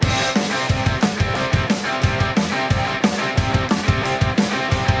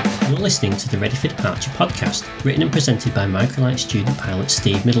listening to the Ready for Departure podcast, written and presented by Microlight student pilot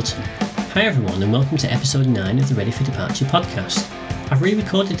Steve Middleton. Hi everyone and welcome to episode 9 of the Ready for Departure podcast. I've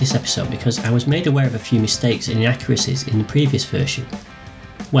re-recorded this episode because I was made aware of a few mistakes and inaccuracies in the previous version.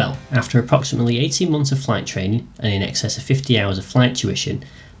 Well, after approximately 18 months of flight training and in excess of 50 hours of flight tuition,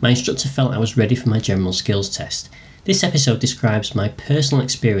 my instructor felt I was ready for my general skills test. This episode describes my personal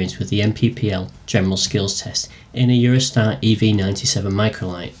experience with the MPPL General Skills Test in a Eurostar EV97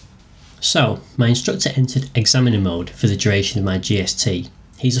 microlight. So, my instructor entered examiner mode for the duration of my GST.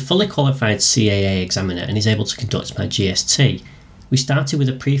 He's a fully qualified CAA examiner and is able to conduct my GST. We started with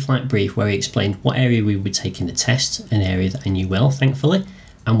a pre-flight brief where he explained what area we would take in the test, an area that I knew well, thankfully,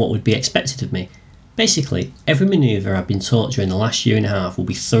 and what would be expected of me. Basically, every manoeuvre I've been taught during the last year and a half will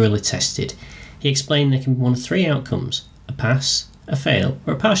be thoroughly tested. He explained there can be one of three outcomes: a pass, a fail,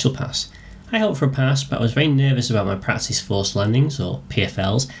 or a partial pass. I hoped for a pass, but I was very nervous about my practice forced landings, or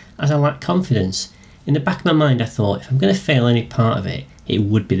PFLs, as I lacked confidence. In the back of my mind I thought, if I'm going to fail any part of it, it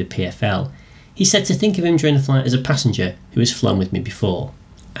would be the PFL. He said to think of him during the flight as a passenger who has flown with me before.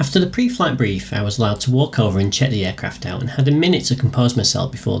 After the pre-flight brief, I was allowed to walk over and check the aircraft out and had a minute to compose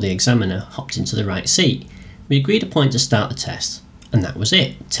myself before the examiner hopped into the right seat. We agreed a point to start the test, and that was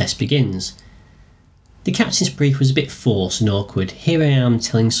it. Test begins. The captain's brief was a bit forced and awkward. Here I am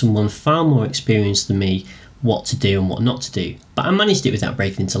telling someone far more experienced than me what to do and what not to do, but I managed it without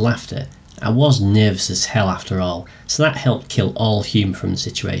breaking into laughter. I was nervous as hell after all, so that helped kill all humour from the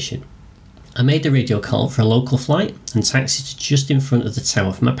situation. I made the radio call for a local flight and taxied to just in front of the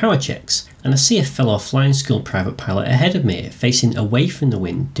tower for my power checks, and I see a fellow flying school private pilot ahead of me facing away from the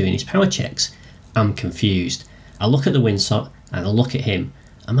wind doing his power checks. I'm confused. I look at the windsock and I look at him.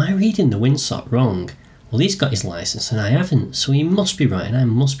 Am I reading the windsock wrong? Well, he's got his licence and I haven't, so he must be right and I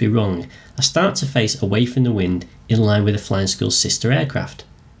must be wrong. I start to face away from the wind in line with the flying school's sister aircraft.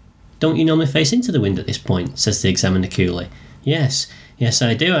 Don't you normally face into the wind at this point? Says the examiner coolly. Yes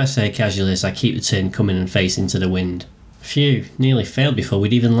I do, I say casually as I keep the turn coming and face into the wind. Phew, nearly failed before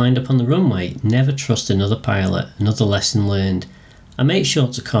we'd even lined up on the runway. Never trust another pilot, another lesson learned. I make sure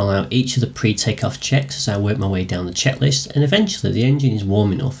to call out each of the pre-takeoff checks as I work my way down the checklist, and eventually the engine is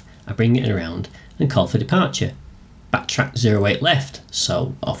warm enough, I bring it around and call for departure. Backtrack 08 left,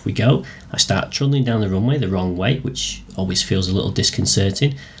 so off we go. I start trundling down the runway the wrong way, which always feels a little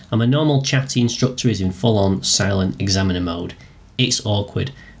disconcerting, and my normal chatty instructor is in full-on silent examiner mode. It's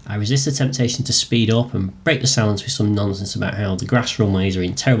awkward. I resist the temptation to speed up and break the silence with some nonsense about how the grass runways are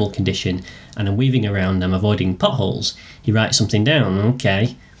in terrible condition and I'm weaving around them avoiding potholes. He writes something down.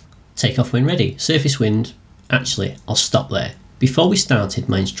 Okay. Takeoff when ready. Surface wind. Actually, I'll stop there. Before we started,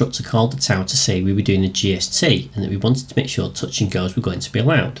 my instructor called the tower to say we were doing a GST and that we wanted to make sure touch and goes were going to be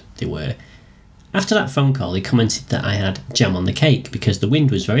allowed. They were. After that phone call, he commented that I had jam on the cake because the wind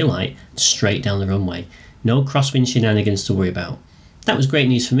was very light and straight down the runway. No crosswind shenanigans to worry about. That was great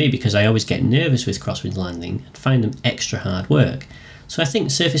news for me because I always get nervous with crosswind landing and find them extra hard work. So I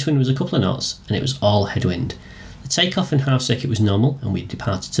think surface wind was a couple of knots and it was all headwind. The takeoff and half circuit was normal and we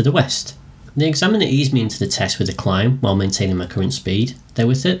departed to the west. The examiner eased me into the test with a climb while maintaining my current speed. There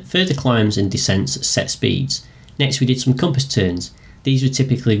were further climbs and descents at set speeds. Next we did some compass turns. These were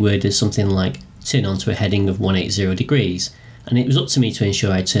typically worded as something like turn onto a heading of 180 degrees, and it was up to me to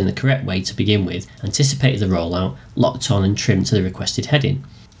ensure I turned the correct way to begin with, anticipated the rollout, locked on and trimmed to the requested heading.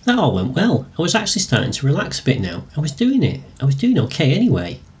 That all went well. I was actually starting to relax a bit now. I was doing it. I was doing okay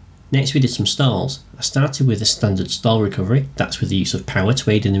anyway. Next we did some stalls. I started with a standard stall recovery, that's with the use of power to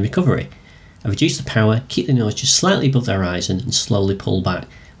aid in the recovery. I reduce the power, keep the nose just slightly above the horizon and slowly pull back.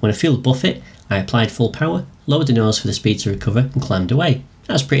 When I feel the buffet, I applied full power, lowered the nose for the speed to recover and climbed away.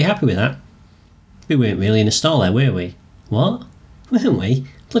 I was pretty happy with that. We weren't really in a stall there, were we? What? Weren't we?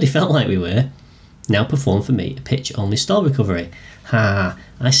 Bloody felt like we were. Now perform for me a pitch only stall recovery. Ha,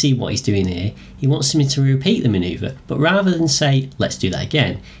 I see what he's doing here. He wants me to repeat the manoeuvre, but rather than say, let's do that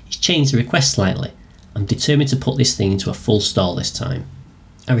again, he's changed the request slightly. I'm determined to put this thing into a full stall this time.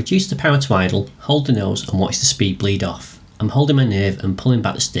 I reduce the power to idle, hold the nose and watch the speed bleed off. I'm holding my nerve and pulling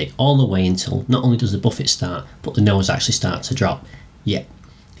back the stick all the way until not only does the buffet start, but the nose actually starts to drop. Yeah,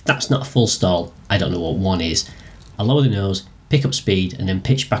 if that's not a full stall, I don't know what one is. I lower the nose, pick up speed and then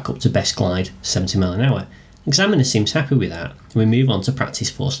pitch back up to best glide, 70 miles an hour. Examiner seems happy with that and we move on to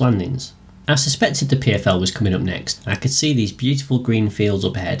practice forced landings. I suspected the PFL was coming up next. I could see these beautiful green fields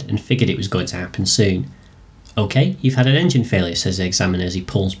up ahead and figured it was going to happen soon. Okay, you've had an engine failure, says the examiner as he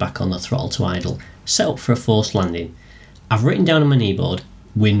pulls back on the throttle to idle. Set up for a forced landing. I've written down on my kneeboard,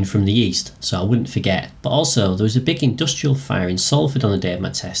 wind from the east, so I wouldn't forget. But also, there was a big industrial fire in Salford on the day of my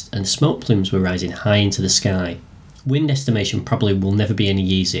test and smoke plumes were rising high into the sky. Wind estimation probably will never be any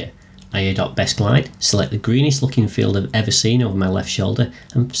easier. I adopt best glide, select the greenest looking field I've ever seen over my left shoulder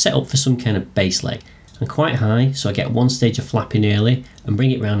and set up for some kind of base leg. I'm quite high, so I get one stage of flapping early and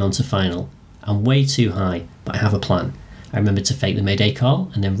bring it round onto final. I'm way too high, but I have a plan. I remember to fake the mayday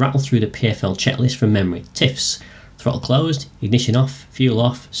call and then rattle through the PFL checklist from memory. TIFs, throttle closed, ignition off, fuel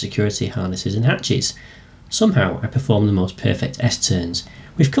off, security, harnesses and hatches. Somehow I perform the most perfect S-turns.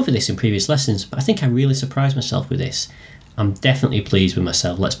 We've covered this in previous lessons, but I think I really surprised myself with this. I'm definitely pleased with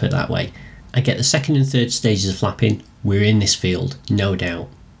myself, let's put it that way. I get the second and third stages of flapping, we're in this field, no doubt.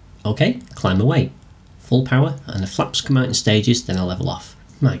 Okay, climb away. Full power, and the flaps come out in stages, then I level off.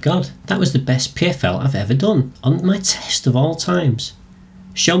 My god, that was the best PFL I've ever done, on my test of all times.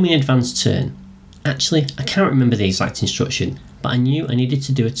 Show me an advanced turn. Actually, I can't remember the exact instruction, but I knew I needed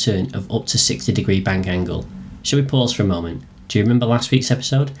to do a turn of up to 60-degree bank angle. Shall we pause for a moment? Do you remember last week's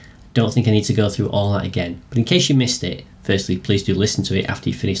episode? Don't think I need to go through all that again, but in case you missed it, firstly please do listen to it after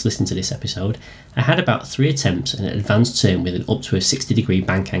you finish listening to this episode. I had about 3 attempts at an advanced turn with an up to a 60-degree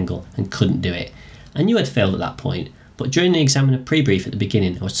bank angle and couldn't do it. I knew I'd failed at that point, but during the examiner pre-brief at the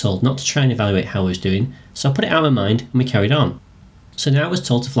beginning I was told not to try and evaluate how I was doing, so I put it out of my mind and we carried on. So now I was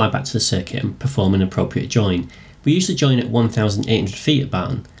told to fly back to the circuit and perform an appropriate join. We usually join at 1,800 feet at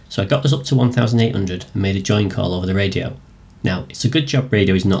Barton, so I got us up to 1,800 and made a join call over the radio. Now, it's a good job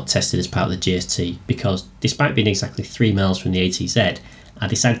radio is not tested as part of the GST because, despite being exactly 3 miles from the ATZ, I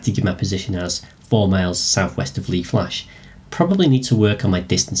decided to give my position as 4 miles southwest of Lee Flash. Probably need to work on my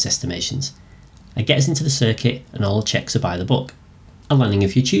distance estimations. I get us into the circuit and all the checks are by the book. A landing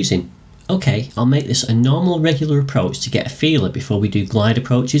of your choosing. Okay, I'll make this a normal regular approach to get a feeler before we do glide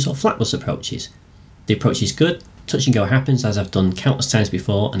approaches or flapless approaches. The approach is good, touch and go happens as I've done countless times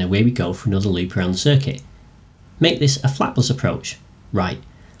before, and away we go for another loop around the circuit. Make this a flapless approach. Right,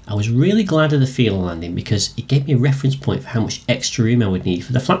 I was really glad of the feeler landing because it gave me a reference point for how much extra room I would need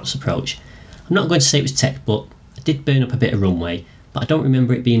for the flapless approach. I'm not going to say it was textbook, I did burn up a bit of runway, but I don't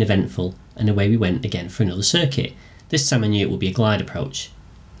remember it being eventful, and away we went again for another circuit. This time I knew it would be a glide approach.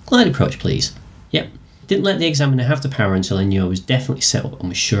 Glide approach please. Yep, didn't let the examiner have the power until I knew I was definitely set up and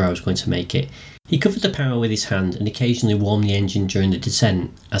was sure I was going to make it. He covered the power with his hand and occasionally warmed the engine during the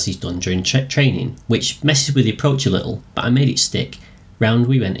descent, as he's done during training, which messes with the approach a little, but I made it stick. Round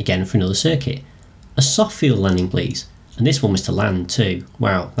we went again for another circuit. A soft field landing please, and this one was to land too.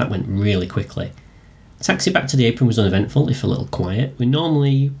 Wow, that went really quickly. Taxi back to the apron was uneventful, if a little quiet. We're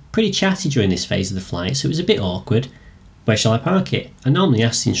normally pretty chatty during this phase of the flight, so it was a bit awkward. Where shall I park it? I normally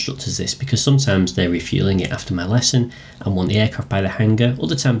ask the instructors this because sometimes they're refuelling it after my lesson and want the aircraft by the hangar,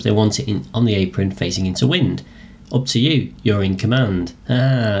 other times they want it on the apron facing into wind. Up to you, you're in command.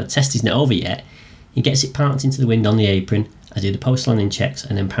 The test isn't over yet. He gets it parked into the wind on the apron, I do the post-landing checks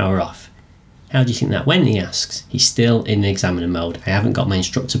and then power off. How do you think that went, he asks. He's still in the examiner mode, I haven't got my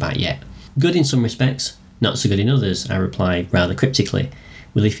instructor back yet. Good in some respects, not so good in others, I reply rather cryptically.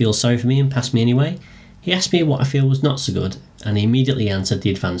 Will he feel sorry for me and pass me anyway? He asked me what I feel was not so good, and he immediately answered the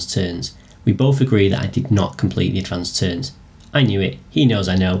advanced turns. We both agree that I did not complete the advanced turns. I knew it, he knows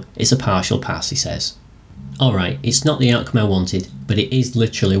I know, it's a partial pass, he says. Alright, it's not the outcome I wanted, but it is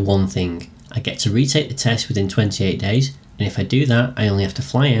literally one thing. I get to retake the test within 28 days, and if I do that, I only have to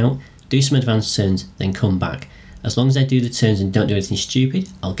fly out, do some advanced turns, then come back. As long as I do the turns and don't do anything stupid,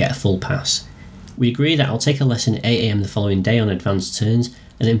 I'll get a full pass. We agree that I'll take a lesson at 8 AM the following day on advanced turns,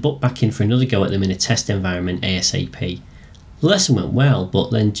 and then book back in for another go at them in a test environment ASAP. The lesson went well, but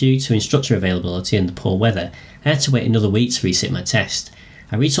then due to instructor availability and the poor weather, I had to wait another week to resit my test.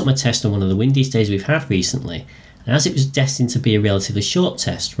 I retook my test on one of the windiest days we've had recently, and as it was destined to be a relatively short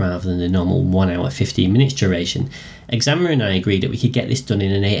test rather than the normal 1 hour 15 minutes duration, examiner and I agreed that we could get this done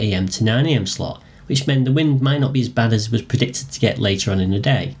in an 8 AM to 9 AM slot, which meant the wind might not be as bad as was predicted to get later on in the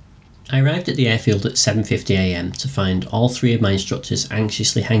day. I arrived at the airfield at 7:50 AM to find all 3 of my instructors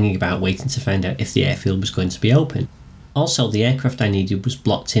anxiously hanging about waiting to find out if the airfield was going to be open. Also, the aircraft I needed was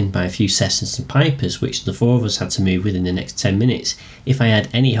blocked in by a few Cessnas and Pipers, which the 4 of us had to move within the next 10 minutes if I had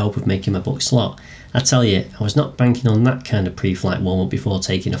any hope of making my book slot. I tell you, I was not banking on that kind of pre-flight warm-up before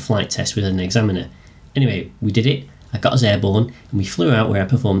taking a flight test with an examiner. Anyway, we did it, I got us airborne, and we flew out where I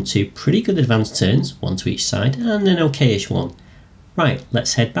performed 2 pretty good advanced turns, 1 to each side, and an okayish one. Right,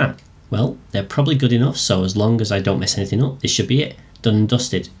 let's head back. Well, they're probably good enough, so as long as I don't mess anything up, this should be it. Done and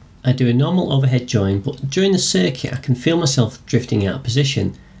dusted. I do a normal overhead join, but during the circuit I can feel myself drifting out of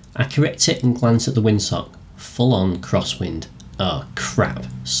position. I correct it and glance at the windsock. Full on crosswind. Oh crap,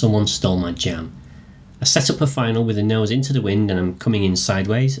 someone stole my jam. I set up a final with the nose into the wind and I'm coming in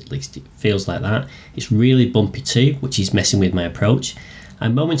sideways, at least it feels like that. It's really bumpy too, which is messing with my approach. I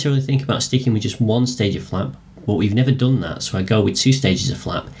momentarily think about sticking with just 1 stage of flap, but we've never done that, so I go with 2 stages of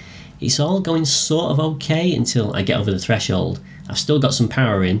flap. It's all going sort of okay until I get over the threshold. I've still got some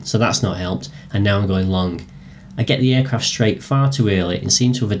power in, so that's not helped, and now I'm going long. I get the aircraft straight far too early and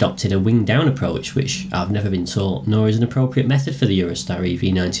seem to have adopted a wing down approach, which I've never been taught, nor is an appropriate method for the Eurostar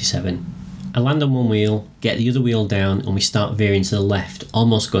EV97. I land on one wheel, get the other wheel down, and we start veering to the left,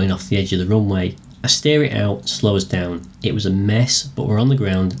 almost going off the edge of the runway. I steer it out, slow us down. It was a mess, but we're on the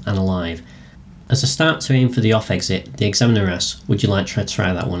ground and alive. As I start to aim for the off exit, the examiner asks, "Would you like to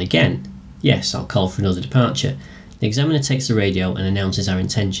try that one again?" Yes, I'll call for another departure. The examiner takes the radio and announces our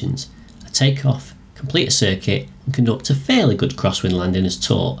intentions. I take off, complete a circuit, and conduct a fairly good crosswind landing as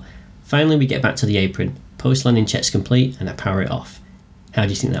taught. Finally, we get back to the apron, post-landing checks complete, and I power it off. "How do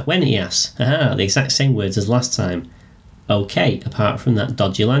you think that went?" he asks. "Aha, the exact same words as last time." "Okay, apart from that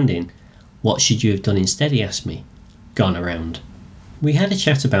dodgy landing. What should you have done instead?" he asked me. "Gone around." We had a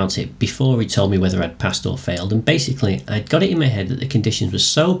chat about it before he told me whether I'd passed or failed, and basically I'd got it in my head that the conditions were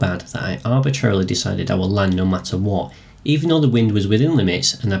so bad that I arbitrarily decided I would land no matter what, even though the wind was within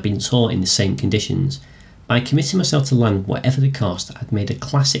limits and I'd been taught in the same conditions. By committing myself to land whatever the cost, I'd made a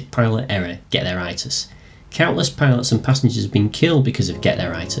classic pilot error, get-there-itis. Countless pilots and passengers have been killed because of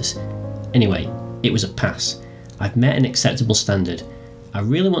get-there-itis. Anyway, it was a pass. I've met an acceptable standard. I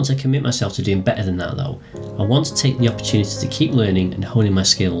really want to commit myself to doing better than that though. I want to take the opportunity to keep learning and honing my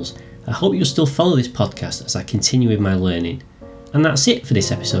skills. I hope you'll still follow this podcast as I continue with my learning. And that's it for this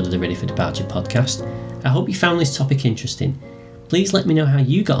episode of the Ready for Departure podcast. I hope you found this topic interesting. Please let me know how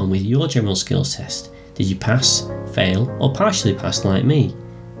you got on with your general skills test. Did you pass, fail, or partially pass like me?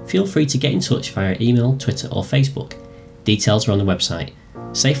 Feel free to get in touch via email, Twitter or Facebook. Details are on the website.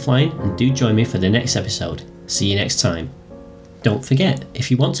 Safe flying and do join me for the next episode. See you next time. Don't forget, if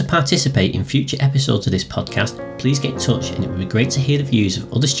you want to participate in future episodes of this podcast, please get in touch and it would be great to hear the views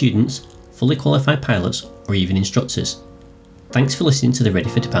of other students, fully qualified pilots or even instructors. Thanks for listening to the Ready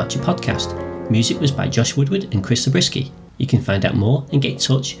for Departure podcast. Music was by Josh Woodward and Chris Zabriskie. You can find out more and get in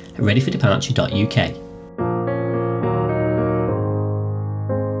touch at readyfordeparture.uk.